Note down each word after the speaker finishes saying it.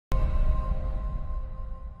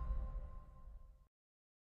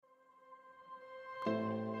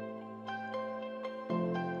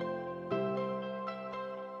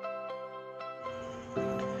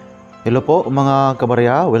Hello po mga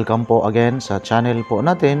kabarya, welcome po again sa channel po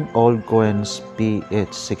natin, Old Coins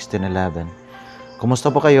PH1611. Kumusta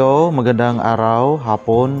po kayo? Magandang araw,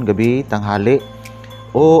 hapon, gabi, tanghali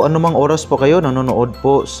o anumang oras po kayo nanonood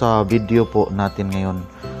po sa video po natin ngayon.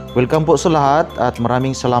 Welcome po sa lahat at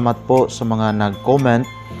maraming salamat po sa mga nag-comment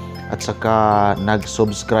at saka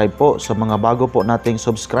nag-subscribe po sa mga bago po nating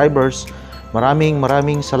subscribers.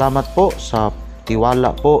 Maraming salamat po sa tiwala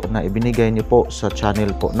po na ibinigay niyo po sa channel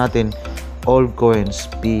po natin, Old Coins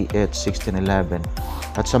PH1611.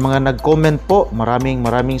 At sa mga nag-comment po,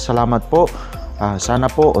 maraming salamat po. Sana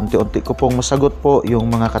po unti-unti ko pong masagot po yung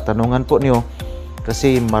mga katanungan po niyo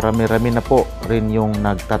kasi marami na po rin yung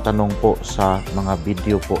nagtatanong po sa mga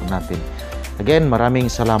video po natin. Again, maraming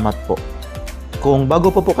salamat po. Kung bago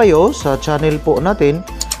po kayo sa channel po natin,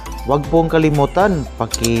 huwag pong kalimutan,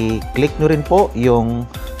 paki-click nyo rin po yung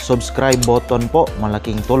subscribe button po.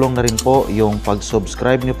 Malaking tulong na rin po yung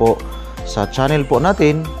pag-subscribe nyo po sa channel po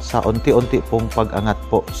natin sa unti-unti pong pag-angat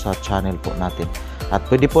po sa channel po natin. At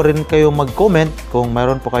pwede po rin kayong mag-comment kung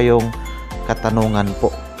mayroon po kayong katanungan po.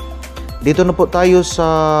 Dito na po tayo sa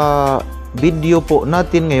video po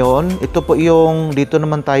natin ngayon. Ito po yung, dito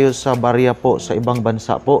naman tayo sa barya po sa ibang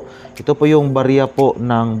bansa po. Ito po yung barya po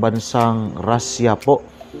ng bansang Russia po.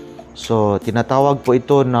 So, tinatawag po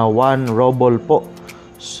ito na 1 ruble po.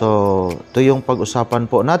 So, ito yung pag-usapan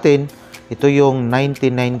po natin. Ito yung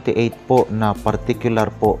 1998 po na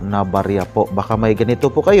particular po na barya po. Baka may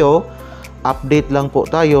ganito po kayo. Update lang po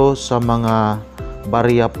tayo sa mga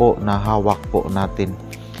barya po na hawak po natin.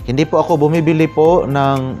 Hindi po ako bumibili po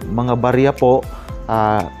ng mga barya po.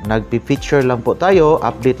 Nagpi-feature lang po tayo.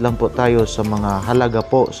 Update lang po tayo sa mga halaga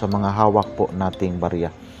po sa mga hawak po nating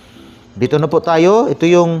barya. Dito na po tayo. Ito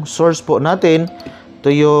yung source po natin.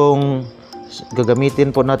 Ito yung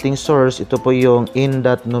gagamitin po nating source. Ito po yung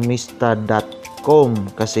in.numista.com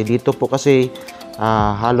kasi dito po kasi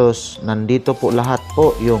halos nandito po lahat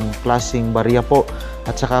po yung klaseng barya po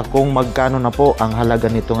at saka kung magkano na po ang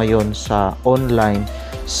halaga nito ngayon sa online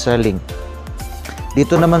selling.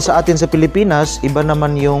 Dito naman sa atin sa Pilipinas, iba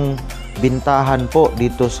naman yung bintahan po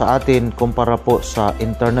dito sa atin kumpara po sa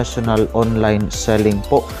international online selling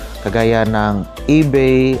po kagaya ng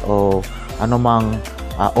eBay o anumang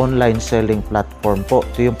online selling platform po.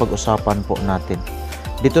 Ito yung pag-usapan po natin.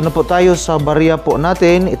 Dito na po tayo sa barya po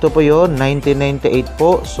natin. Ito po yon 1998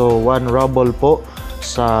 po. So 1 ruble po.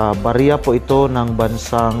 Sa barya po ito ng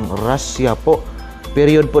bansang Russia po.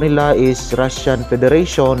 Period po nila is Russian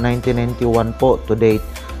Federation 1991 po to date.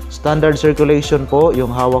 Standard circulation po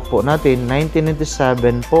yung hawak po natin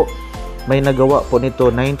 1997 po. May nagawa po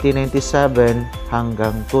nito 1997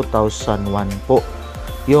 hanggang 2001 po.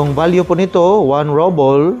 Yung value po nito, 1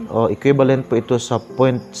 ruble, equivalent po ito sa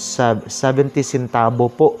 0.70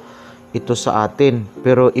 centavo po ito sa atin.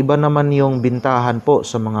 Pero iba naman yung bintahan po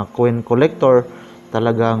sa mga coin collector.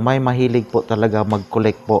 Talagang may mahilig po talaga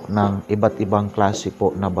mag-collect po ng iba't ibang klase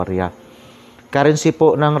po na barya. Currency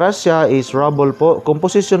po ng Russia is ruble po.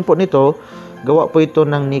 Composition po nito, gawa po ito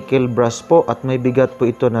ng nickel brass po at may bigat po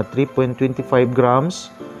ito na 3.25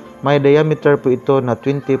 grams. May diameter po ito na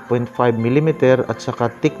 20.5 mm at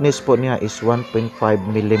saka thickness po niya is 1.5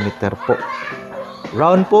 mm po.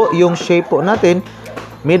 Round po yung shape po natin.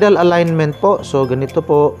 Middle alignment po. So ganito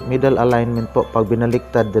po, middle alignment po. Pag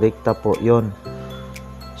binaliktad, direkta po yon.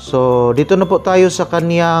 So dito na po tayo sa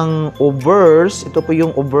kaniyang obverse. Ito po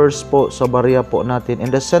yung obverse po sa barya po natin.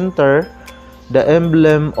 In the center, the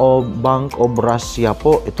emblem of Bank of Russia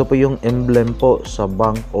po. Ito po yung emblem po sa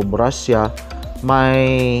Bank of Russia.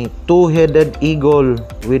 May two-headed eagle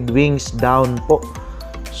with wings down po.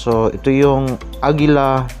 So, ito yung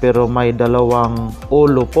agila pero may dalawang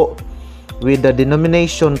ulo po. With the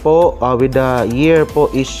denomination po, with the year po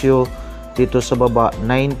issue dito sa baba,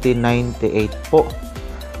 1998 po.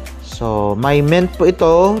 So, may mint po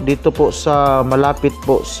ito dito po sa malapit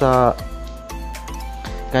po sa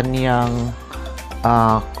kaniyang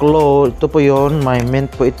claw. Ito po yon, may mint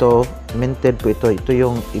po ito. Minted po ito. Ito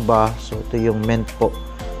yung iba. So, ito yung mint po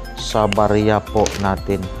sa barya po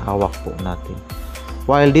natin. Hawak po natin.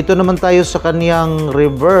 While dito naman tayo sa kaniyang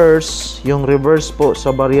reverse. Yung reverse po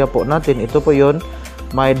sa barya po natin. Ito po yon.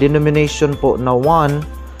 May denomination po na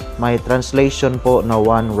 1. May translation po na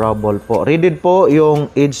 1 ruble po. Readed po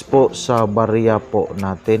yung edge po sa barya po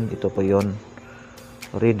natin. Ito po yon.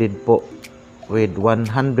 Readed po with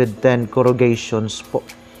 110 corrugations po.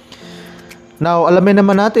 Now, alamin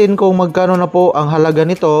naman natin kung magkano na po ang halaga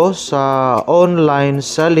nito sa online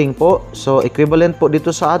selling po. So, equivalent po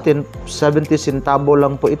dito sa atin, 70 centavo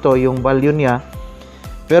lang po ito yung value niya.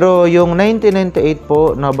 Pero yung 1998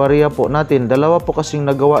 po na barya po natin, dalawa po kasing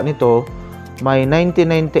nagawa nito. may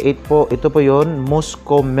 1998 po. Ito po yon, most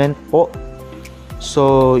comment po.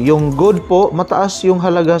 So, yung good po, mataas yung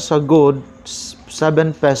halaga sa good,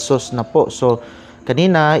 7 pesos na po. So,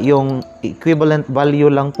 kanina, yung equivalent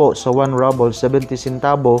value lang po sa 1 ruble, 70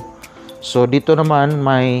 centavo. So, dito naman,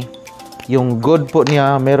 may yung good po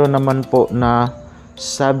niya, meron naman po na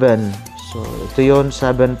 7. So, ito yun,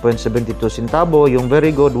 7.72 centavo. Yung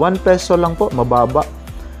very good, 1 peso lang po, mababa.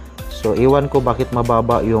 So, iwan ko bakit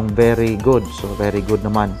mababa yung very good. So, very good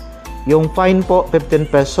naman. Yung fine po, 15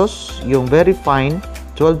 pesos. Yung very fine,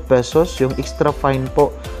 12 pesos. Yung extra fine po,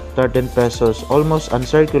 13 pesos. Almost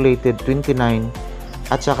uncirculated, 29.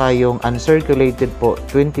 At saka yung uncirculated po,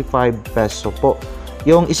 25 peso po.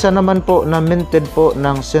 Yung isa naman po na minted po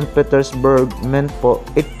ng St. Petersburg mint po,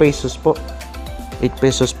 8 pesos po. 8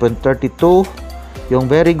 pesos po 32. Yung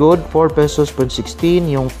very good, 4 pesos po 16.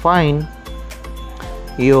 Yung fine,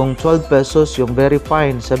 yung 12 pesos. Yung very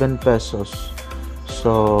fine, 7 pesos.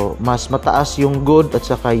 So, mas mataas yung good at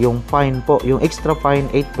saka yung fine po. Yung extra fine,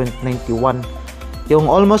 8.91. Yung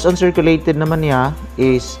almost uncirculated naman niya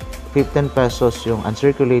is 15 pesos. Yung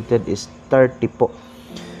uncirculated is 30 po.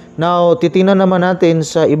 Now, titingnan naman natin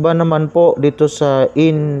sa iba naman po dito sa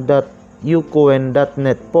in.ucoin.net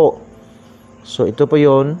po. So, ito po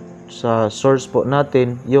yon sa source po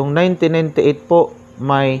natin. Yung 1998 po,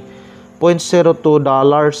 may $0.02.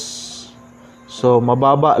 So,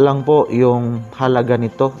 mababa lang po yung halaga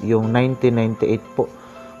nito. Yung 1998 po,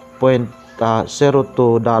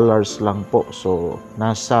 $0.02 lang po. So,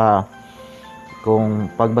 nasa, kung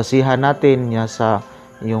pagbasihan natin, sa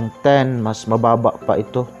yung 10, mas mababa pa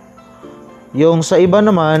ito. Yung sa iba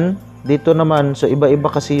naman, dito naman, so iba-iba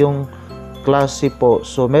kasi yung klase po.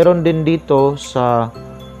 So, meron din dito sa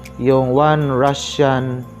yung 1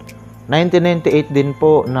 Russian 1998 din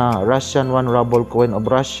po na Russian 1 ruble coin of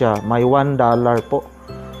Russia. May $1 po.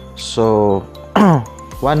 So,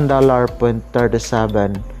 $1.37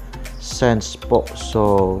 po. So,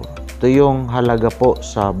 ito yung halaga po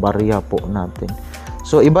sa barya po natin.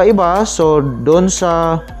 So, iba-iba. So, doon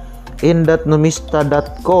sa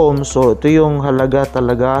in.numista.com, so, ito yung halaga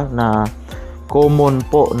talaga na common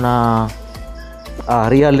po na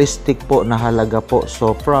realistic po na halaga po.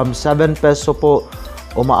 So, from 7 peso po,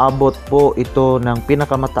 umaabot po ito ng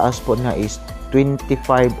pinakamataas po niya is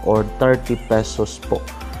 25 or 30 pesos po.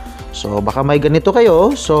 So, baka may ganito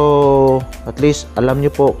kayo. So, at least alam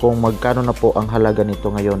nyo po kung magkano na po ang halaga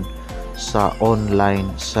nito ngayon sa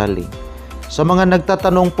online selling. Sa mga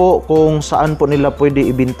nagtatanong po kung saan po nila pwede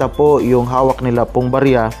ibenta po yung hawak nila pong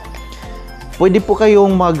barya, pwede po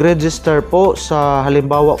kayong mag-register po sa,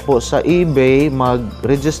 halimbawa po sa eBay,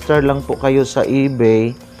 mag-register lang po kayo sa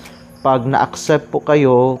eBay. Pag na-accept po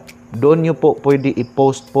kayo, doon nyo po pwede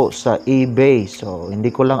i-post po sa eBay. So, hindi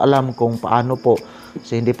ko lang alam kung paano po.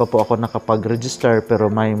 Kasi hindi pa po ako nakapag-register, pero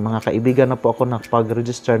may mga kaibigan na po ako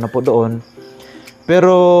nakapag-register na po doon.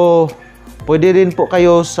 Pero, pwede rin po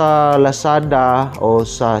kayo sa Lazada o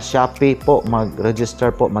sa Shopee po mag-register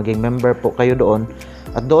po, maging member po kayo doon.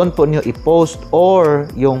 At doon po nyo i-post, or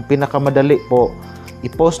yung pinakamadali po,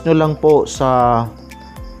 i-post nyo lang po sa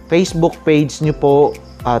Facebook page nyo po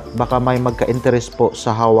at baka may magka-interest po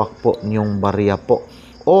sa hawak po nyong barya po.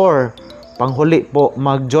 Or, panghuli po,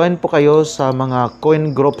 mag-join po kayo sa mga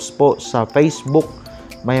coin groups po sa Facebook.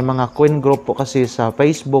 May mga coin group po kasi sa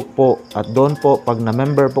Facebook po at doon po, pag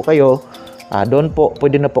na-member po kayo, doon po,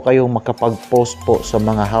 pwede na po kayong makapag-post po sa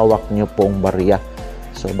mga hawak nyo pong barya.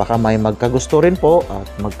 So, baka may magkagusto rin po at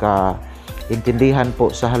magkaintindihan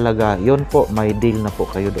po sa halaga. Yun po, may deal na po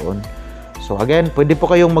kayo doon. So, again, pwede po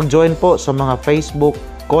kayong mag-join po sa mga Facebook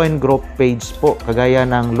coin group page po, kagaya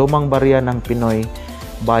ng Lumang Barya ng Pinoy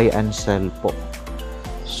Buy and Sell po.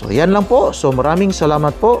 So, yan lang po. So, maraming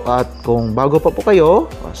salamat po. At kung bago pa po kayo,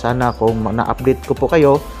 sana kung na-update ko po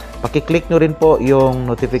kayo, pakiclick nyo rin po yung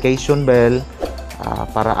notification bell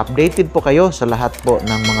para updated po kayo sa lahat po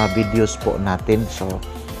ng mga videos po natin. So,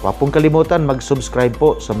 huwag pong kalimutan mag-subscribe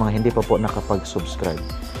po sa mga hindi pa po nakapag-subscribe.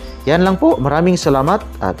 Yan lang po. Maraming salamat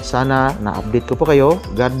at sana na-update ko po kayo.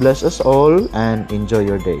 God bless us all and enjoy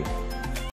your day.